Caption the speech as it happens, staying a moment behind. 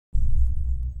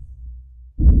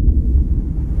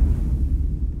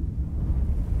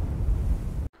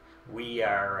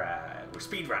we're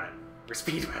speed running. We're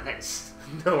speed runners.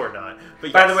 No, we're not.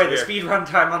 But By yes, the way, the speed run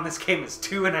time on this game is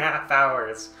 2.5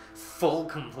 hours, full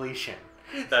completion.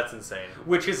 That's insane.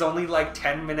 Which is only like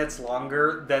 10 minutes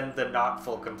longer than the not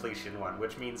full completion one,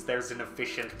 which means there's an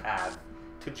efficient path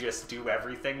to just do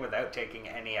everything without taking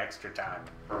any extra time.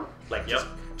 Like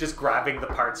just grabbing the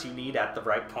parts you need at the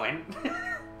right point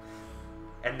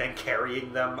and then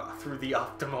carrying them through the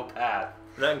optimal path.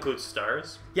 That includes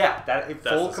stars? Yeah,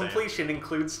 full insane. completion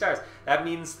includes stars. That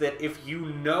means that if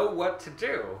you know what to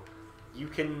do, you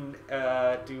can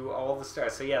do all the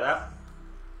stars. So yeah,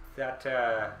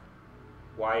 that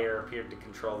wire appeared to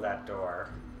control that door.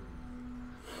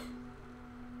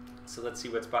 So let's see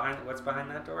what's behind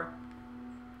that door.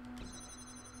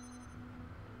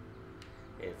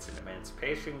 It's an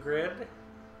emancipation grid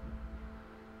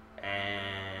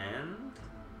and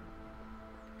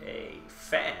a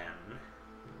fan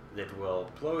that will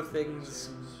blow things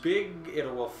big.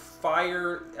 It will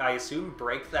fire, I assume,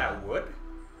 break that wood.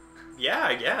 Yeah,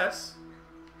 I guess.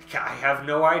 I have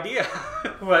no idea,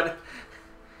 but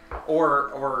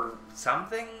or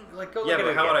something like go look at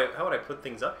it how again. would I put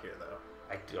things up here though?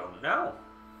 I don't know.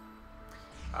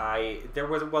 There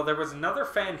was another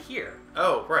fan here.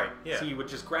 Oh, right, yeah. So you would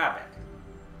just grab it.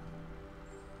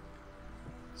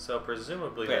 So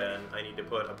presumably then I need to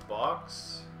put a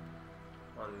box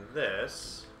on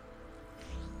this.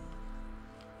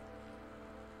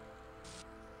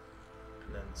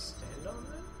 And then stand on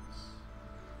this?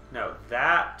 No,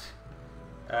 that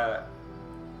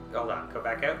hold on, go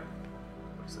back out.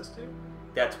 What does this do?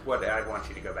 That's what I want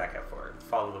you to go back out for.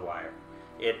 Follow the wire.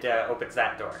 It opens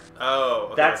that door. Oh,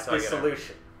 okay. That's the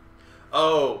solution.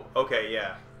 Oh, okay,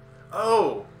 yeah.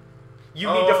 Oh! You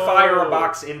need to fire a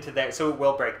box into there, so it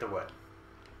will break the wood.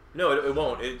 No, it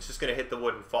won't. It's just going to hit the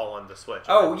wood and fall on the switch.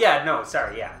 Oh, yeah, no,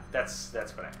 sorry, yeah. That's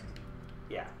what I mean.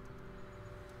 Yeah.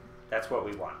 That's what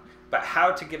we want. But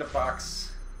how to get a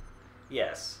box...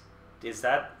 Yes. Is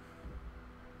that...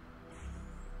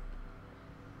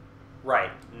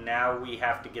 Right. Now we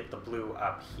have to get the blue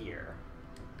up here.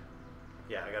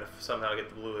 Yeah, I gotta somehow get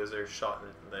the blue laser shot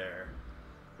in there.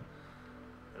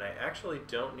 And I actually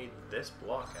don't need this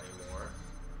block anymore.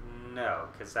 No,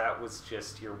 because that was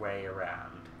just your way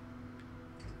around.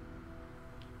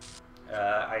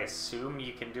 I assume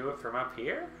you can do it from up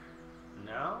here?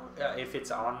 No? If it's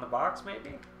on the box,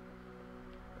 maybe?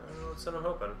 That's what I'm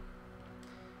hoping.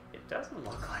 It doesn't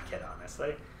look like it,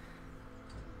 honestly.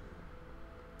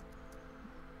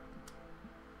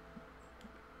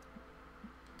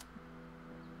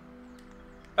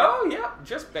 Oh, yeah,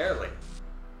 just barely.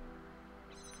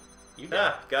 You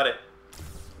got it.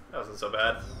 That wasn't so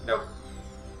bad. Nope.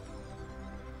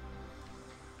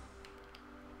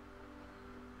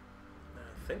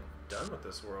 I think we're done with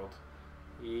this world.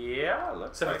 Yeah,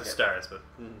 looks Except like for the it. stars, but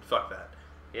fuck that.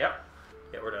 Yep.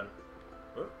 Yeah, we're done.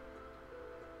 Oop.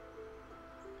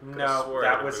 No,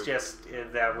 that was just,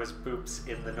 that was boops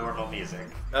in the normal music.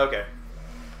 Okay.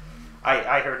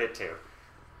 I heard it too.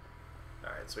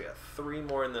 Alright, so we got 3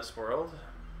 more in this world.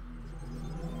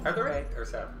 Are there 8 or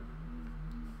 7?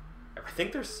 I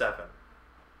think there's 7.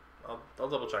 I'll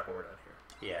double check when we're done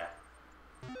here. Yeah.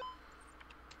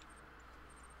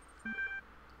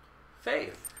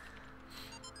 Faith.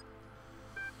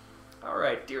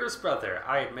 Alright, dearest brother,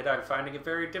 I admit I'm finding it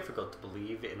very difficult to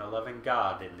believe in a loving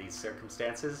God in these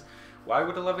circumstances. Why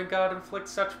would a loving God inflict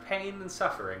such pain and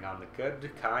suffering on the good,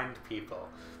 kind people?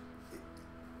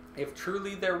 If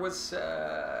truly there was,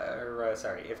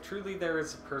 if truly there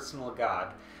is a personal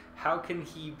God, how can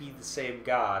he be the same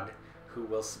God who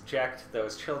will subject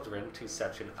those children to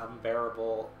such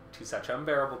unbearable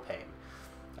pain?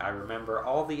 I remember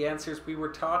all the answers we were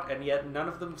taught, and yet none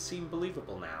of them seem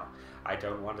believable now. I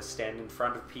don't want to stand in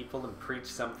front of people and preach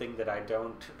something that I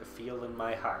don't feel in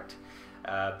my heart.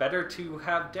 Better to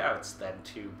have doubts than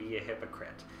to be a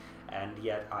hypocrite. And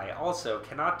yet I also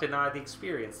cannot deny the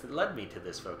experience that led me to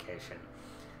this vocation.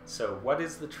 So what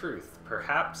is the truth?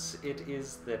 Perhaps it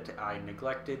is that I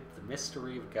neglected the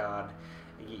mystery of God.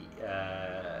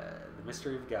 The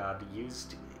mystery of God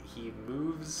he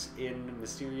moves in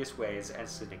mysterious ways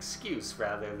as an excuse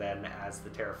rather than as the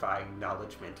terrifying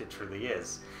acknowledgement it truly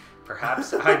is.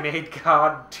 Perhaps I made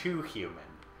God too human.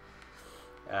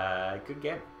 Good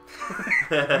game.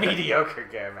 Mediocre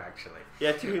game, actually.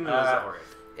 Yeah, too human is alright.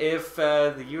 If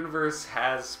the universe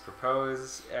has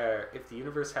if the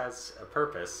universe has a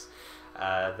purpose,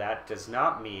 that does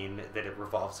not mean that it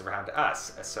revolves around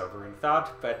us. A sobering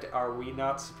thought, but are we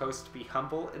not supposed to be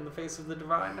humble in the face of the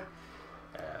divine?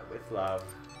 With love,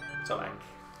 Blank.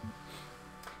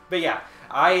 But yeah,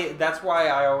 that's why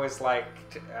I always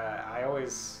liked. I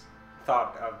always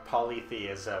thought of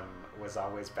polytheism was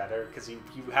always better, because you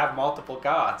have multiple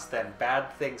gods, then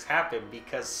bad things happen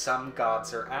because some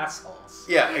gods are assholes.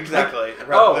 Yeah, exactly.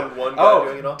 Rather than one god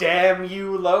doing it all. Damn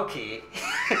you, Loki.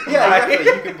 Yeah, exactly.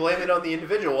 You can blame it on the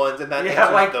individual ones, and that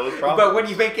answers those problems. But when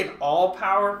you make an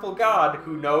all-powerful god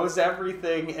who knows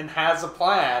everything and has a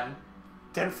plan,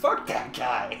 then fuck that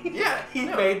guy. Yeah, he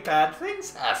made bad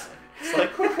things happen. It's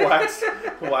like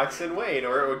Wax and Wayne,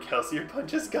 or Kelsey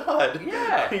punches God.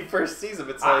 Yeah. When he first sees him,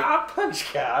 it's like... I'll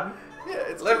punch God. Yeah,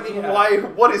 it's why?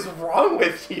 What is wrong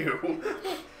with you?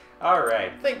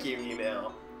 Alright. Thank you,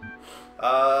 email.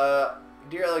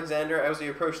 Dear Alexander, as we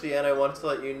approach the end, I wanted to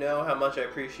let you know how much I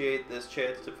appreciate this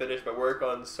chance to finish my work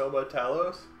on Soma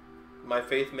Talos. My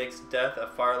faith makes death a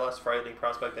far less frightening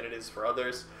prospect than it is for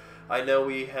others. I know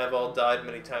we have all died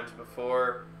many times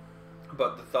before,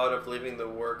 but the thought of leaving the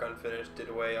work unfinished did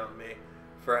weigh on me.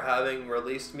 For having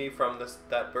released me from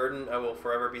that burden, I will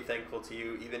forever be thankful to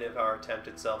you, even if our attempt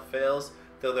itself fails.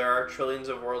 Though there are trillions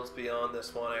of worlds beyond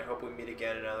this one, I hope we meet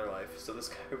again in another life. So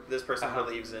this person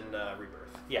believes in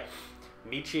rebirth. Yeah.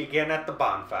 Meet you again at the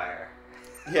bonfire.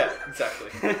 Yeah,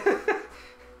 exactly.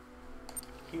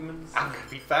 Humans. I'm gonna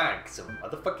be fine, because I'm a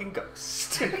motherfucking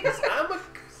ghost. I'm a ghost.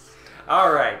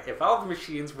 Alright, if all the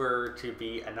machines were to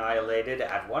be annihilated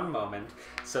at one moment,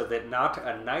 so that not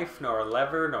a knife, nor a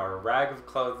lever, nor a rag of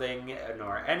clothing,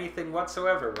 nor anything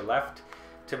whatsoever were left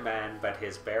to man but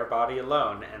his bare body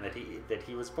alone, and that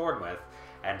he was born with,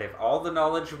 and if all the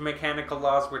knowledge of mechanical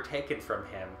laws were taken from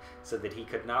him, so that he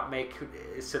could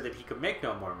make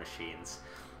no more machines,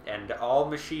 and all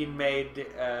machine-made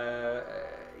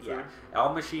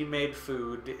all machine-made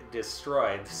food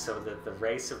destroyed, so that the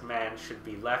race of man should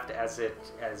be left as it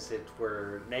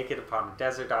were naked upon a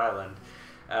desert island,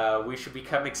 we should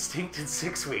become extinct in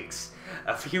 6 weeks.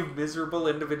 A few miserable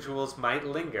individuals might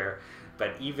linger,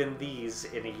 but even these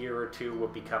in a year or two will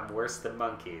become worse than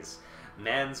monkeys.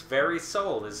 Man's very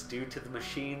soul is due to the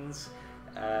machines.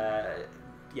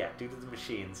 Due to the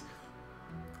machines.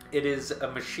 It is a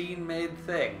machine-made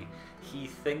thing. He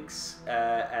thinks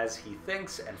as he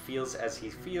thinks and feels as he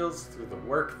feels through the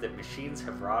work that machines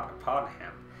have wrought upon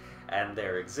him. And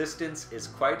their existence is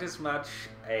quite as much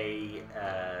a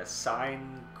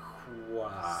sine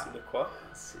qua... Sine qua?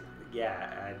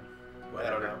 Yeah, I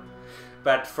don't know.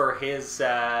 But for his...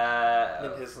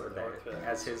 as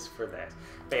his for that.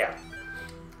 But yeah.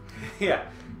 Yeah,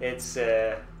 it's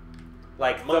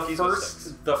like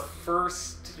Monkeys the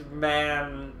first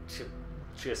man to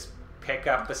just pick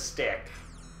up a stick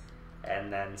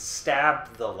and then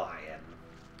stab the lion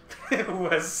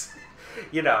was,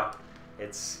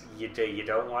 it's you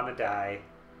don't want to die,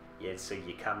 so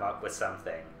you come up with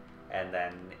something, and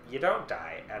then you don't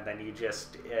die, and then you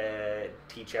just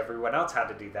teach everyone else how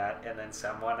to do that, and then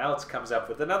someone else comes up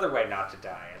with another way not to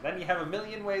die, and then you have a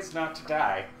million ways not to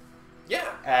die.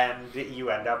 Yeah. And you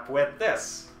end up with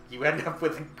this. You end up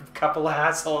with a couple of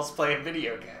assholes playing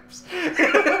video games.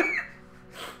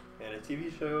 And a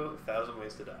TV show, 1,000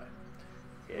 Ways to Die.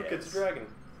 Yes. Look, it's a dragon.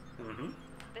 Mm-hmm.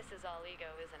 This is all ego,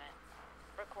 isn't it?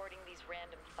 Recording these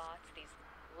random thoughts, these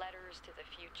letters to the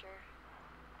future.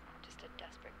 Just a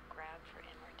desperate grab for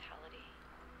immortality.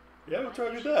 Yeah, what's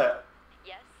wrong with that?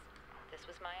 Yes, this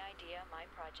was my idea, my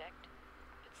project.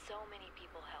 But so many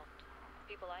people helped.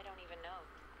 People I don't even know.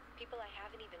 People I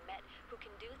haven't even met who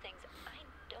can do things I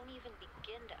don't even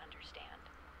begin to understand.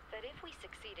 That if we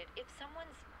succeeded, if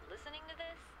someone's listening to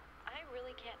this, I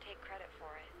really can't take credit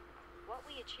for it. What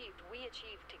we achieved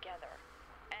together.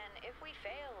 And if we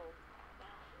fail,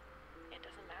 well, it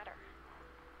doesn't matter.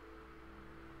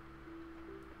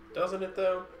 Doesn't it,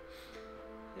 though?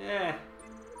 Yeah.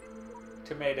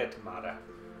 Tomato.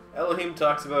 Elohim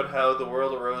talks about how the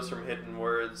world arose from hidden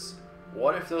words.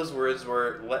 What if those words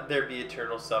were, let there be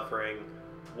eternal suffering?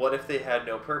 What if they had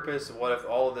no purpose? What if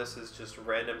all of this is just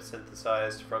random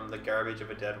synthesized from the garbage of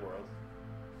a dead world?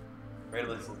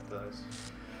 Randomly synthesized.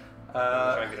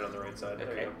 Try and get it on the right side.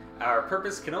 Okay. Our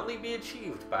purpose can only be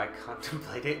achieved by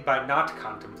not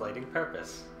contemplating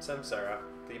purpose. Samsara.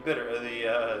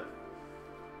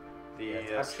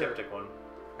 The skeptic one.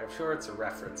 I'm sure it's a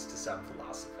reference to some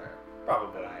philosopher.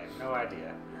 Probably. But I have no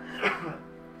idea.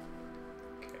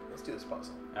 Okay, let's do this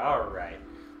puzzle. Alright.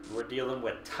 We're dealing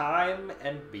with time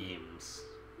and beams.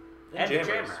 And a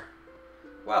jammer.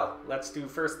 Well, let's do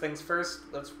first things first.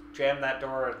 Let's jam that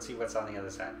door and see what's on the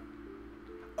other side.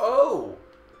 Oh!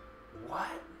 What?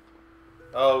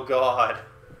 Oh, God.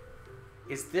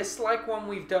 Is this like one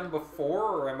we've done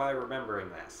before, or am I remembering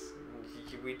this?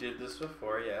 We did this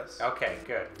before, yes. Okay,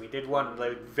 good. We did one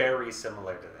very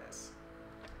similar to this.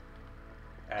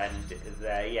 And,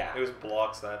 yeah. It was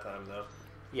blocks that time, though.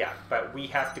 Yeah, but we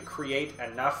have to create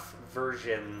enough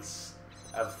versions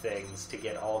of things to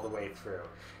get all the way through.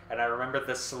 And I remember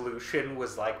the solution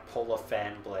was like pull a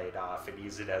fan blade off and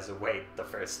use it as a weight the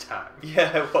first time.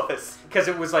 Yeah, it was. Because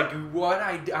it was like, what?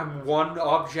 I'm one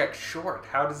object short.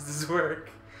 How does this work?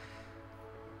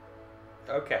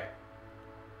 Okay.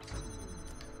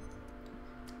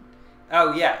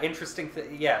 Oh, yeah, interesting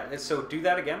thing. Yeah, so do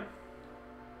that again.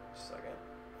 Just a second.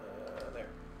 There.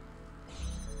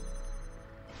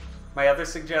 My other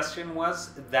suggestion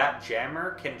was that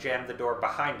jammer can jam the door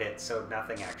behind it, so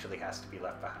nothing actually has to be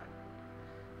left behind.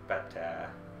 But,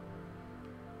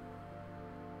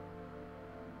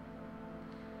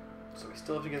 So we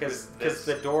still have to get because this.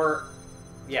 the door,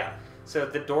 yeah. So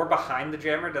the door behind the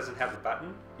jammer doesn't have a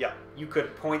button. Yeah. You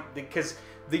could point because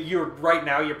you're right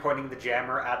now you're pointing the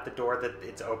jammer at the door that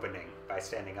it's opening by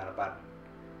standing on a button.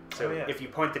 So Oh, yeah. if you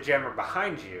point the jammer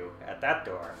behind you at that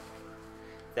door,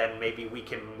 then maybe we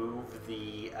can move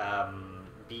the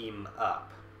beam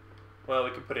up. Well,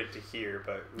 we could put it to here,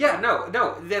 but Yeah, no,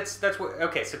 that's what.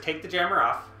 Okay, so take the jammer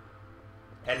off,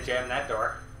 and jam that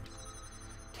door.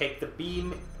 Take the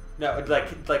beam. No,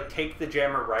 like take the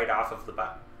jammer right off of the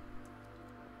button.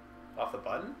 off the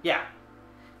button. Yeah,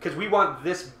 because we want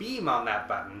this beam on that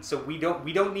button, so we don't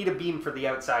need a beam for the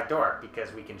outside door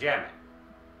because we can jam it.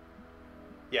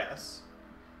 Yes.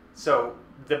 So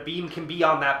the beam can be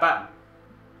on that button,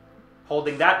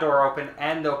 holding that door open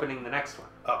and opening the next one.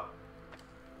 Oh.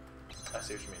 I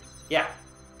see what you mean. Yeah.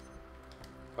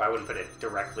 Well, I wouldn't put it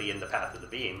directly in the path of the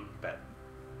beam, but.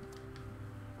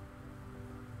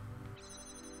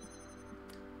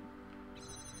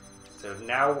 So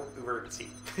now we're see.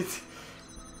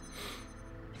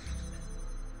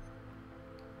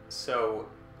 So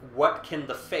what can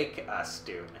the fake us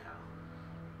do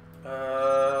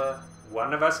now?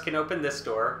 One of us can open this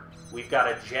door. We've got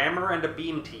a jammer and a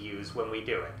beam to use when we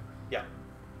do it. Yeah.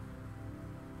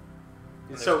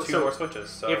 And So there's two more switches.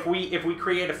 So if we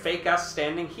create a fake us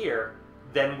standing here,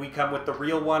 then we come with the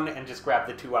real one and just grab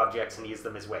the two objects and use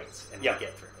them as weights and we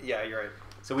get through. Yeah, you're right.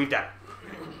 So we've done.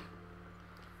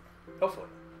 Hopefully.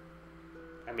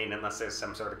 I mean, unless there's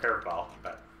some sort of curveball,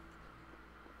 but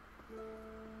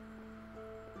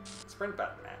sprint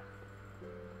button, man.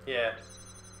 Yeah.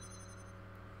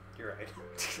 You're right.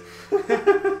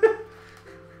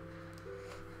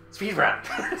 Speedrun.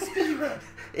 Speedrun.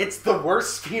 It's the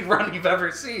worst speedrun you've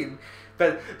ever seen.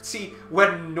 But see,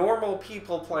 when normal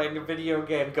people playing a video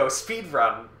game go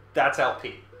speedrun, that's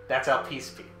LP. That's LP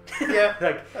speed. Yeah,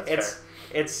 like that's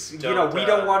it's Don't, you know, we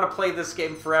don't want to play this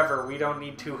game forever. We don't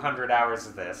need 200 hours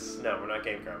of this. No, we're not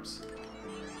Game Grumps.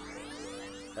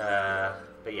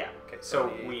 But yeah. Okay,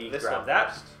 So so we this grab one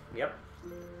that. first. Yep.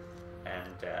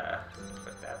 And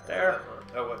put that there.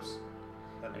 Oh, whoops.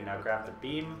 That And now grab the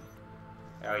beam.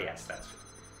 Oh yes, that's true.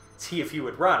 See if you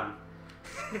would run.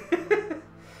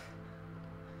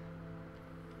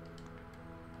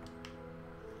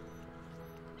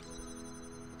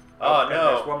 Oh, and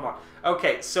no. There's one more.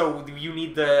 Okay, so you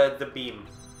need the beam.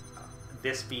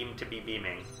 This beam to be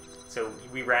beaming. So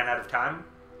we ran out of time.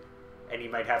 And you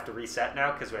might have to reset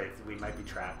now because we might be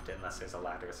trapped unless there's a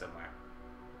ladder somewhere.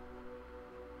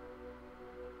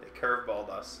 They curveballed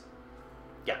us.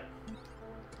 Yeah.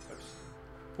 Oops.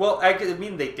 Well, I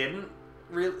mean, they didn't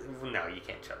really. No, you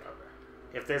can't jump over.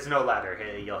 If there's no ladder,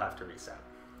 you'll have to reset.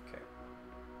 Okay.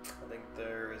 I think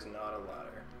there is not a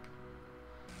ladder.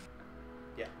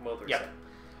 Yeah, we'll reset. Yeah.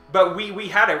 But we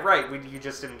had it right. You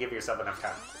just didn't give yourself enough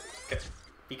time. Okay.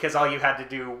 Because all you had to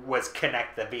do was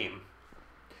connect the beam.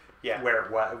 Yeah. Where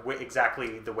it was,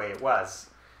 exactly the way it was.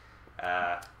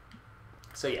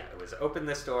 So yeah, it was open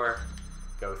this door,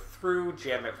 go through,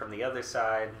 jam it from the other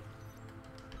side.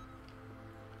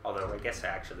 Although I guess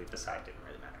actually the side didn't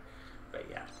really matter. But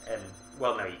yeah, and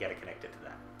well, no, you got to connect it to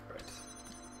that. Right.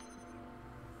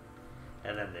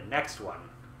 And then the next one,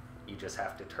 you just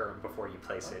have to turn before you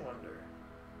place I it. wonder.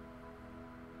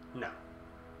 No,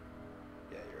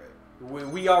 Yeah, you're right.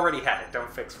 we already had it.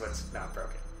 Don't fix what's not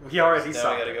broken. We already Now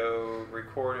saw we gotta it. go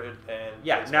record it and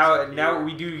Yeah, place now it now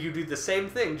here. you do the same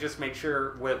thing. Just make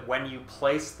sure when you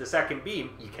place the second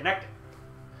beam, you connect it.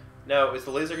 Now, is the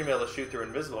laser gonna be able to shoot through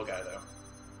Invisible Guy though?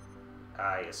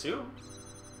 I assume.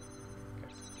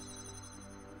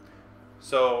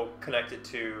 So connect it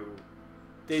to.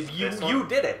 You This one? you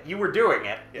did it. You were doing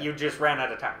it. Yeah. You just ran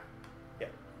out of time. Yeah.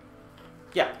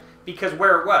 Yeah, because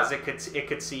where it was, it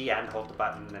could see and hold the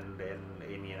button and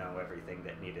you know everything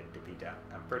that needed to be done.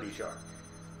 I'm pretty sure.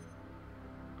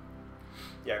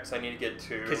 Yeah, because I need to get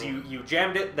to. Because you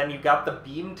jammed it, then you got the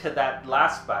beam to that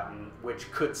last button,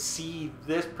 which could see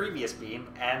this previous beam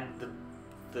and the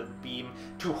the beam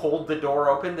to hold the door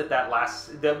open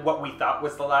that what we thought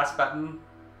was the last button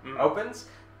opens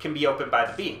can be opened by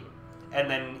the beam. And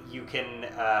then you can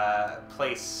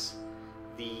place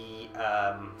the...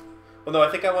 Well, no,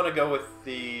 I think I want to go with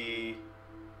the...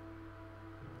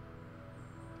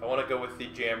 I want to go with the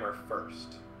jammer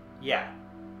first. Yeah.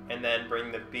 And then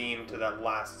bring the beam to that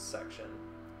last section.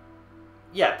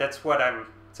 Yeah, that's what I'm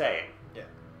saying. Yeah.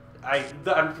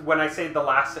 When I say the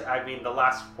last, I mean the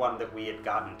last one that we had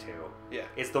gotten to. Yeah.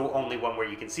 Is the only one where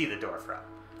you can see the door from.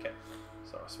 Okay.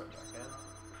 So I'll switch back in.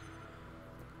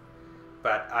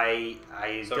 But I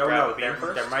So don't grab know. the beam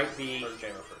first? There might be... Or the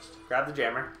jammer first? Grab the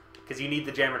jammer, because you need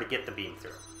the jammer to get the beam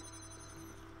through.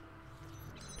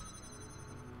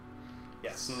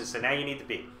 Yes. So now you need the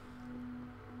beam.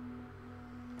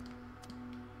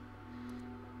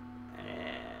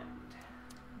 And...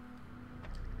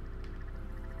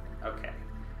 Okay.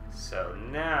 So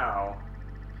now...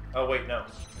 Oh, wait, no.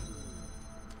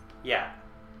 Yeah.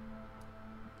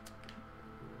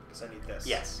 Because I need this.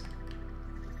 Yes.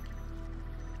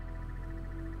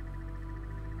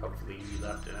 Hopefully you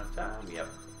left enough time. Yep.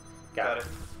 Got it.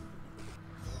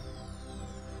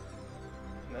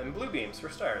 And then blue beams for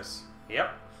stars.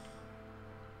 Yep.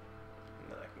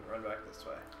 And then I can run back this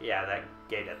way. Yeah, that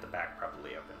gate at the back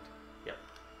probably opened. Yep.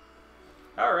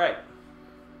 Alright.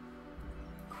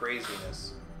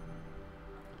 Craziness.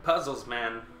 Puzzles,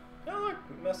 man. Oh, look,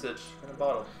 message in a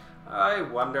bottle. I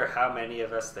wonder how many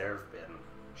of us there have been.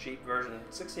 Sheet version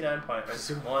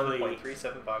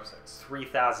 69.1.3756.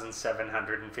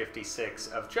 3,756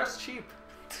 of just sheep.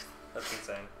 That's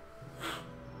insane.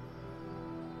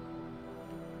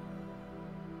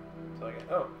 So I get,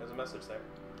 oh, there's a message there.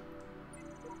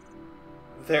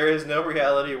 There is no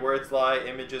reality. Words lie.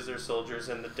 Images are soldiers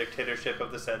in the dictatorship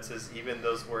of the senses. Even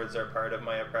those words are part of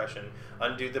my oppression.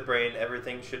 Undo the brain.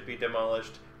 Everything should be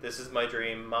demolished. This is my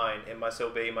dream, mine. It must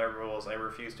obey my rules. I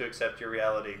refuse to accept your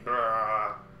reality.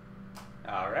 Brrr.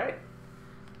 All right.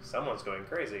 Someone's going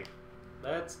crazy.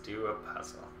 Let's do a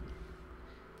puzzle.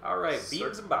 All right,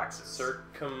 beams and boxes.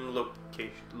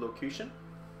 Circumlocution?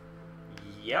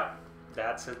 Yep,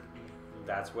 that's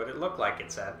what it looked like.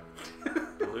 It said.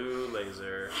 Blue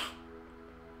laser.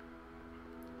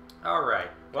 All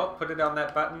right. Well, put it on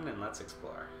that button and let's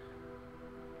explore.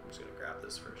 I'm just gonna grab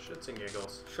this for shits and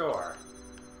giggles. Sure.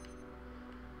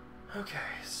 Okay,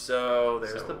 so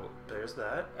there's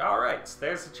that. All right, so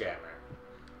there's the jammer.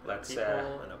 Let's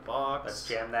people in a box. Let's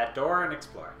jam that door and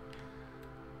explore.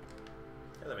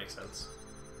 Yeah, that makes sense.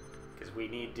 Because we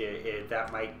need to.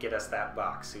 That might get us that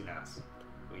box. Who knows?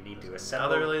 We need to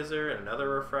assemble. Another laser and another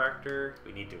refractor.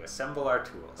 We need to assemble our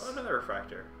tools. Oh, another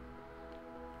refractor.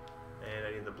 And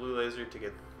I need the blue laser to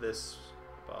get this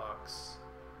box.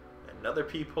 Another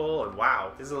peephole, and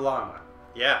wow. This is a long one.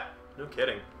 Yeah, no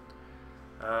kidding.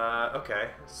 Okay,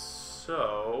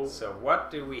 so... So what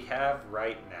do we have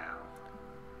right now?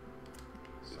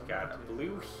 We've got a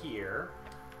blue here.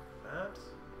 That?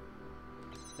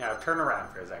 Now turn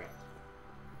around for a second.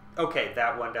 Okay,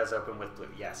 that one does open with blue.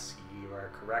 Yes, you are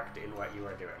correct in what you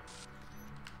are doing.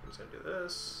 I'm just going to do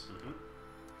this. Mm-hmm.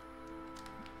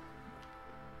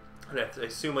 And I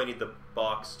assume I need the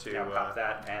box to... Now pop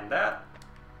that and that.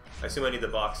 I assume I need the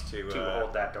box to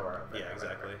hold that door open. Yeah,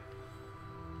 exactly. Okay,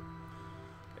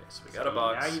 so we got a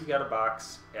box. Now you've got a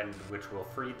box, and which will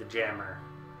free the jammer.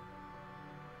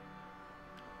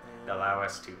 And allow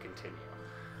us to continue.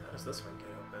 How does this one get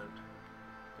opened?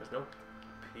 There's no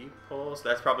peepholes.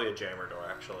 That's probably a jammer door,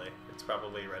 actually. It's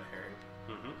probably a red herring.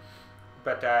 Mm-hmm.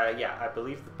 But, yeah, I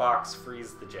believe the box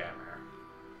frees the jammer.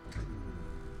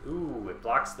 Ooh, it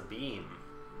blocks the beam.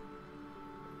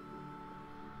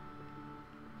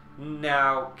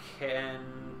 Now,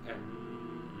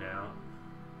 no.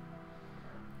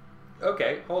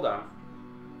 Okay, hold on.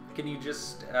 Can you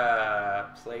just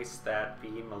place that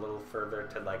beam a little further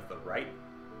to, like, the right?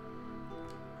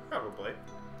 Probably.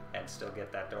 And still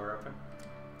get that door open?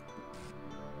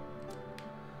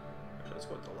 Actually, let's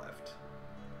go with the left.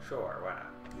 Sure, why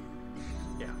not?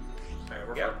 Yeah. Alright,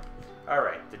 we're Yep. fine.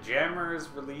 Alright, the jammer is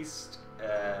released,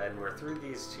 and we're through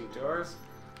these two doors.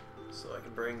 So I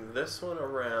can bring this one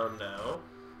around now.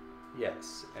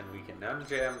 Yes, and we can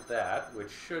unjam that,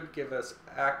 which should give us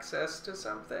access to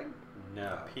something.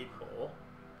 No. Peephole.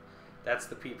 That's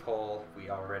the peephole we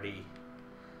already...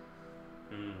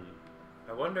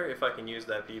 I wonder if I can use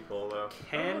that peephole, though.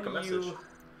 Can look, a you... message.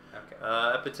 Okay.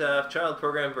 Epitaph, child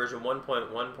program version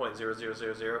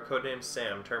 1.1.0000, codename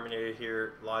Sam, terminated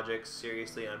here, logic,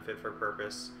 seriously unfit for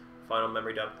purpose, final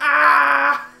memory dump.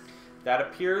 Ah! That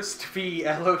appears to be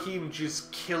Elohim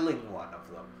just killing one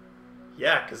of them.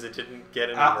 Yeah, because it didn't get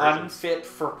any versions. Unfit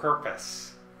for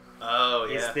purpose. Oh,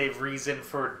 yeah. is the reason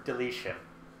for deletion.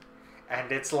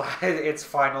 And its its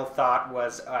final thought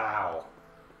was, ow.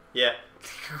 Yeah.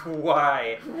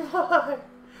 Why? Why?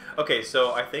 Okay,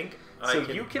 so I think So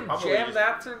you can jam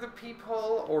that through the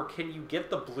peephole, or can you get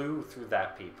the blue through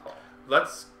that peephole?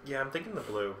 Yeah, I'm thinking the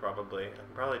blue, probably. I can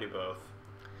probably do both.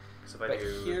 So if I But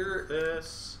do here-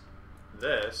 this,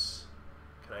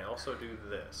 can I also do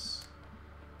this?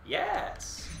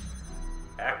 Yes.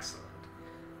 Excellent.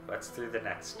 What's through the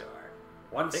next door?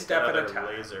 One I think step at a another time.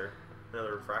 laser.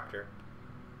 Another refractor.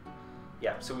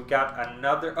 Yeah, so we got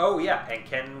another... Oh, yeah, and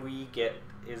can we get...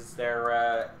 Is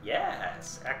there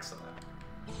Yes, excellent.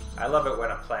 I love it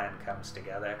when a plan comes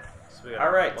together. So we got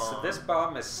Alright, a so bomb. this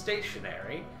bomb is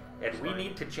stationary, and we Fine.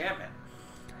 need to jam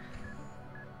it.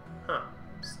 Huh.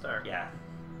 Star. Yeah.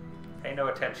 Pay no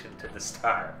attention to the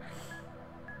star.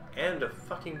 And a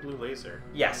fucking blue laser.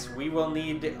 Yes, we will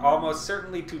need almost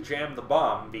certainly to jam the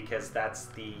bomb, because that's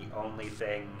the only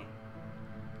thing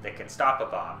that can stop a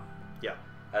bomb, Yeah.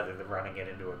 other than running it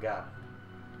into a gun.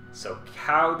 So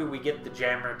how do we get the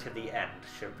jammer to the end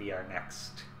should be our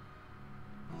next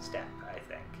step, I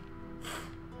think.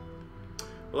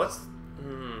 Well, let's...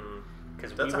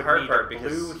 Because we That's a would hard need part a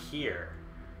because- blue here.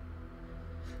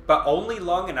 But only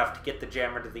long enough to get the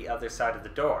jammer to the other side of the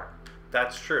door.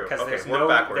 That's true. Because Okay, there's work no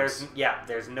backwards.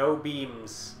 there's no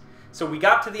beams. So we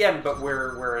got to the end, but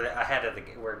we're ahead of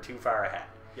we're too far ahead.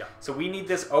 Yeah. So we need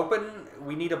this open.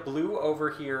 We need a blue over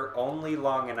here only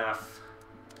long enough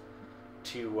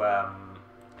to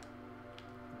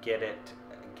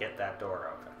get that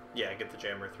door open. Yeah, get the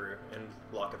jammer through and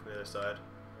lock it from the other side.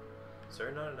 Is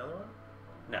there not another one?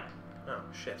 No, Oh,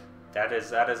 shit. that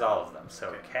is all of them. So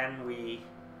Okay. can we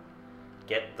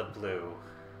get the blue?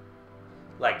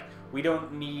 Like, we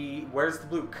don't need... Where's the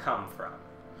blue come from?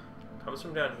 Comes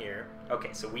from down here.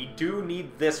 Okay, so we do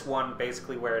need this one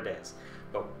basically where it is.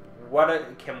 But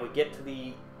can we get to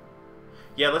the...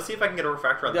 Yeah, let's see if I can get a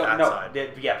refractor on No, that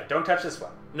side. yeah, but don't touch this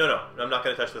one. No, I'm not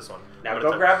going to touch this one. Now I'm go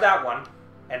gonna grab that one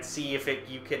and see if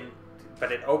you can...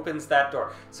 But it opens that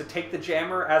door. So take the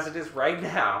jammer as it is right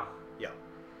now Yeah,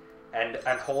 and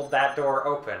hold that door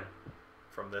open.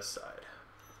 from this side.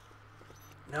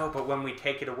 No, but when we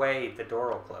take it away, the door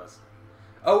will close.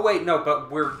 Oh, wait, no, but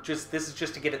this is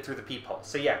just to get it through the peephole.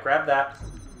 So yeah, grab that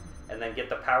and then get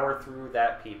the power through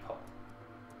that peephole.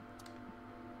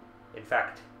 In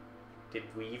fact, did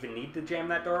we even need to jam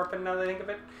that door open now that I think of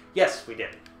it? Yes, we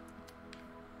did.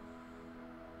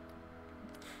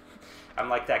 I'm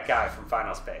like that guy from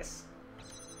Final Space.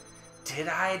 Did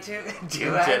I do?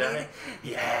 Did I? I? Yes,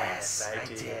 Yes, I I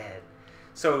did. did.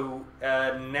 So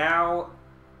now,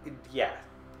 yeah,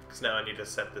 Because now I need to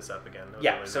set this up again. Those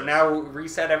yeah. lasers. So now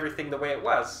reset everything the way it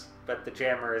was, but the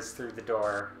jammer is through the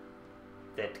door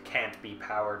that can't be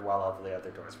powered while all the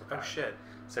other doors were Oh, powered. shit.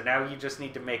 So now you just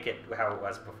need to make it how it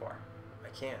was before. I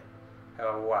can't.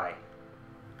 Why?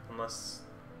 Unless...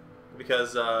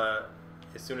 Because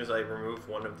as soon as I remove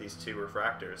one of these two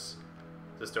refractors,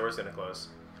 this door's going to close.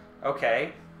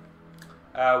 Okay.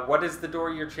 What is the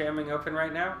door you're jamming open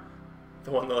right now?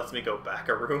 The one that lets me go back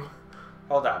a room.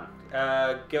 Hold on.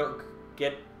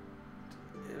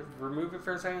 Remove it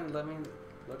for a second. Let me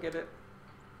look at it.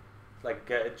 Like,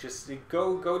 just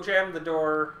go jam the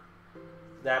door,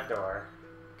 that door,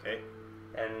 Okay.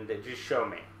 and just show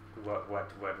me what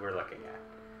we're looking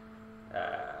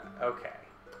at. Okay.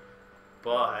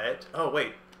 But... Oh,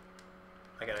 wait.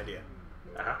 I got an idea.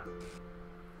 Uh-huh.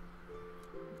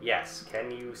 Yes. Can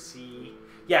you see?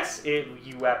 Yes,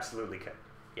 you absolutely could.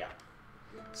 Yeah.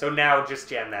 So now just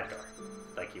jam that door,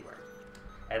 like you were.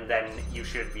 And then you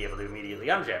should be able to immediately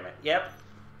unjam it. Yep.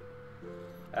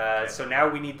 So now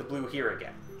we need the blue here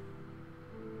again.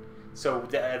 So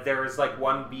there is like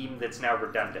one beam that's now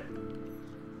redundant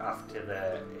off to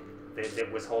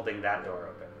that was holding that door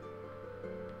open.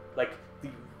 Like,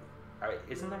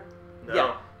 isn't there? No.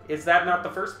 Yeah. Is that not the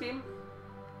first beam?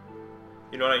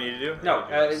 You know what I need to do? No, I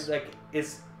need to it's like,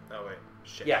 is... Oh, wait.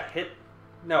 Shit. Yeah, hit...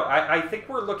 No, I think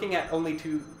we're looking at only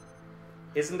two...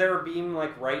 Isn't there a beam,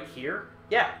 like, right here?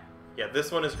 Yeah. Yeah,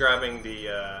 this one is grabbing the...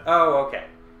 Oh, okay.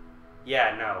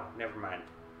 Yeah, no, never mind.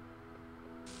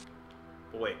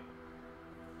 Wait.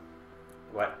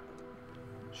 What?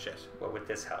 Shit. What would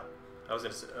this help? I was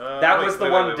going to say... That wait, was the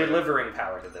wait, one wait, wait. delivering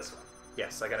power to this one.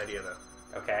 Yes, I got an idea,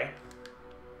 though. Okay.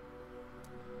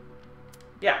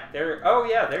 Yeah, there... Oh,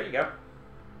 yeah, there you go.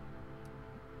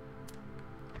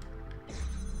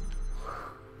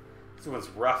 This one's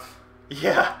rough.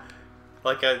 Yeah.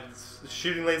 Like,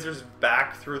 shooting lasers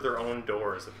back through their own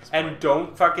doors at this point. And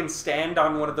don't fucking stand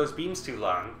on one of those beams too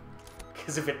long.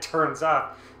 Because if it turns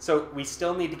off... So we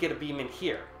still need to get a beam in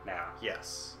here now.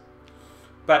 Yes.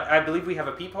 But I believe we have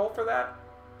a peephole for that.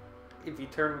 If you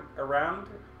turn around.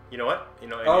 You know what?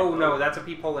 Oh no, that's a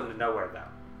peephole into nowhere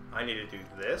though. I need to do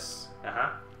this. Uh-huh.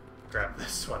 Grab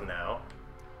this one now.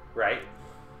 Right.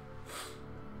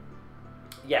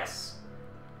 Yes.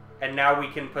 And now we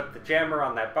can put the jammer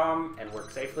on that bomb and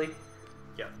work safely.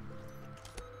 Yeah.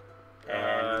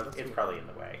 And it's probably in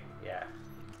the way. Yeah.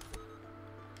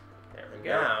 There we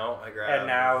go. Now I grab And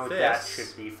now this. that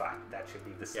should be fine. That should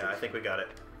be the station. Yeah, I think we got it.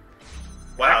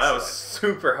 Wow, that was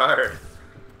super hard.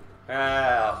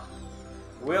 Well,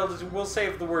 we'll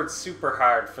save the word super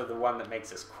hard for the one that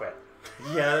makes us quit.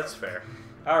 Yeah, that's fair.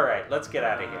 All right, let's get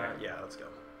out of here. Yeah, let's go.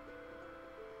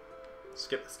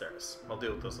 Skip the stairs. I'll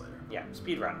deal with those later. Yeah,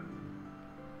 speed run.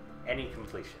 Any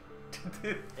completion.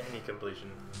 Any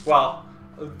completion. Well,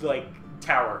 like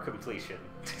tower completion.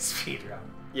 Speed run.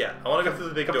 Yeah, I want to go through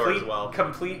the big door as well.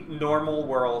 Complete normal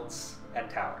worlds and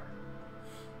tower.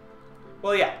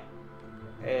 Well, yeah,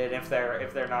 and if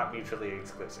they're not mutually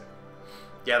exclusive.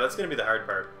 Yeah, that's gonna be the hard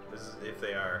part. Is if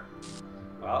they are.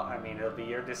 Well, I mean, it'll be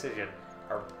your decision.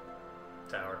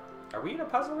 Tower. Are we in a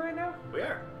puzzle right now? We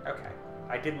are. Okay.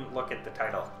 I didn't look at the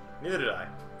title, Neither did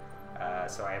I.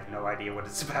 so I have no idea what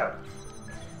it's about.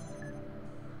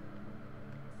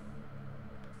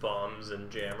 Bombs and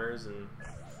jammers and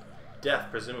death,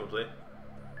 presumably.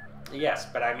 Yes,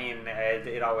 but I mean,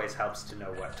 it always helps to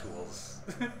know what tools.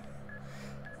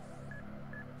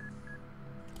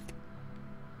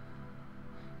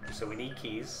 So we need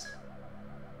keys.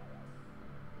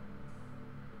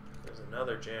 There's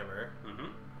another jammer. Mm-hmm.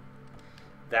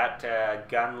 That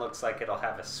gun looks like it'll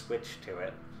have a switch to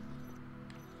it.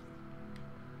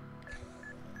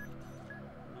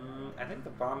 I think the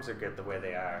bombs are good the way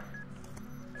they are.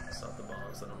 It's not the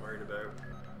bombs that I'm worried about.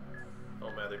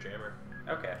 Oh, my other jammer.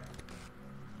 Okay.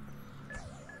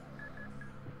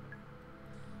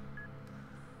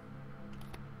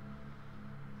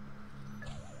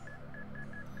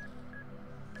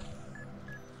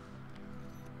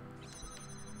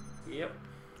 Yep.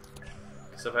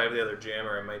 So if I have the other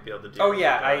jammer, I might be able to do. Oh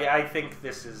yeah, I think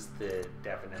this is the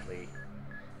definitely.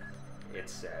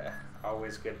 It's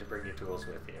always good to bring your tools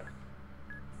with you.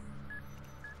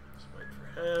 Just wait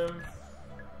for him.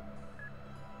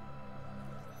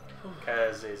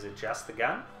 Because is it just the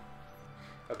gun?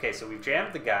 Okay, so we've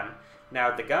jammed the gun.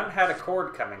 Now the gun had a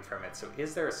cord coming from it, so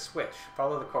is there a switch?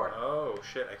 Follow the cord. Oh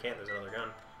shit! I can't. There's another gun.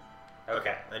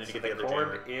 Okay. I need to so get the other cord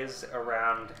jammer. is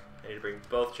around. I need to bring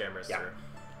both jammers Yeah. through.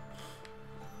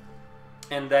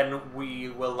 And then we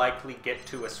will likely get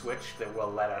to a switch that will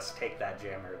let us take that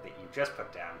jammer that you just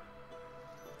put down.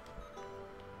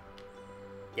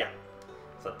 Yeah.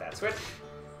 Flip that switch.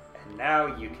 And now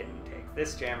you can take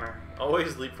this jammer.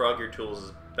 Always leapfrog your tools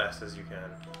as best as you can.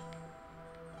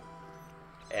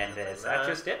 And is that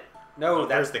just it? No,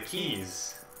 that's there's the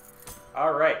keys.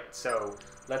 Alright, so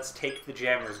let's take the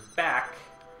jammers back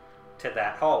to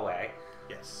that hallway.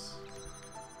 Yes.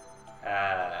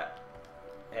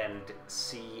 And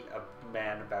see a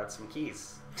man about some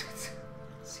keys.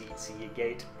 see a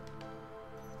gate.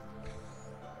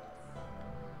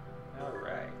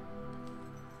 Alright.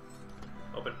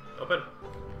 Open.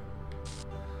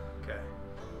 Okay.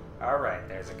 Alright,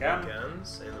 there's a gun.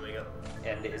 Guns, and then we got.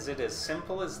 And is it as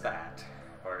simple as that?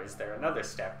 Or is there another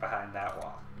step behind that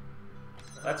wall?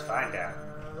 Let's find out.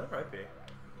 That might be. It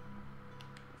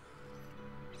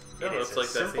No, is looks like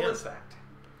as that's the simple end. as that.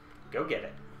 Go get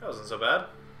it. That wasn't so bad.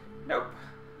 Nope.